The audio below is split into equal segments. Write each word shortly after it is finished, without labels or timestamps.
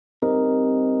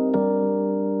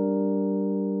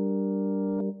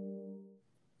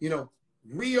you know,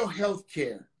 real health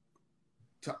care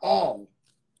to all,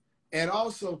 and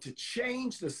also to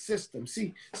change the system.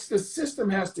 See, the system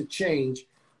has to change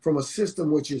from a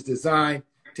system which is designed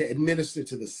to administer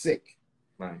to the sick,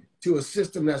 right, to a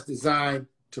system that's designed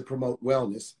to promote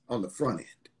wellness on the front end.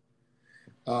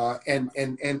 And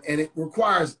it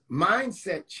requires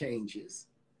mindset changes,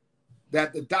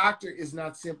 that the doctor is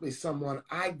not simply someone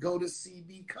I go to see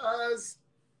because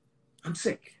I'm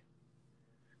sick.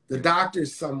 The doctor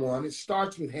is someone, it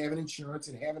starts with having insurance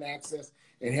and having access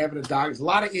and having a doctor. There's a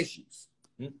lot of issues,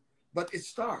 but it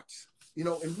starts, you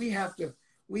know, and we have to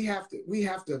you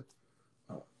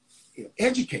know,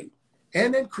 educate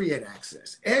and then create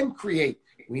access and create.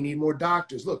 We need more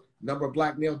doctors. Look, number of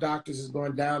black male doctors is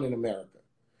going down in America.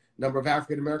 Number of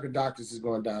African-American doctors is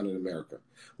going down in America.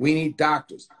 We need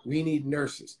doctors. We need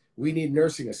nurses. We need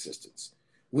nursing assistants.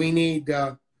 We need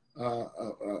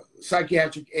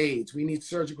psychiatric aides. We need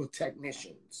surgical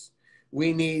technicians.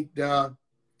 We need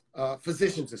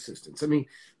physician's assistants. I mean,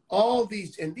 all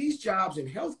these, and these jobs in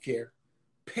healthcare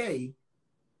pay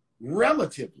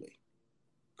relatively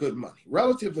good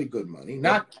money,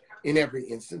 not in every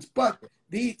instance, but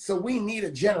so we need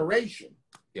a generation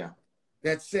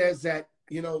that says that,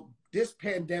 you know, this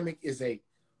pandemic is a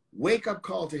wake-up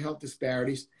call to health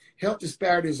disparities. Health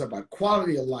disparities are about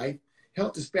quality of life.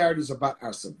 Health disparities are about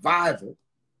our survival.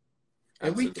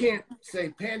 And we can't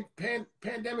say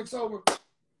pandemic's over,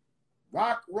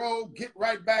 rock, roll, get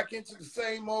right back into the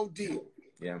same old deal.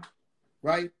 Yeah.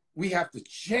 Right? We have to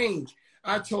change.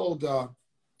 I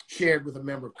shared with a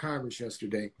member of Congress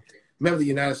yesterday, member of the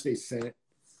United States Senate,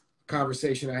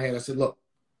 conversation I had. I said, look,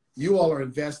 you all are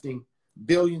investing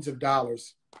billions of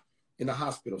dollars in the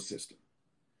hospital system.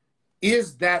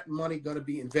 Is that money going to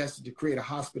be invested to create a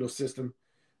hospital system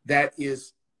that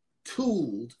is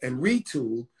tooled and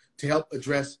retooled to help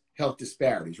address health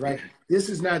disparities, right? Yeah. This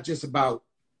is not just about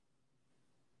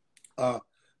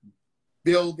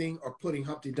building or putting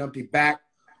Humpty Dumpty back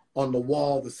on the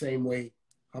wall the same way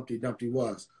Humpty Dumpty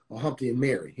was, or Humpty and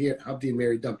Mary. Here, Humpty and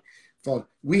Mary Dumpty.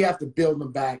 We have to build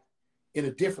them back in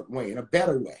a different way, in a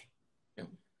better way.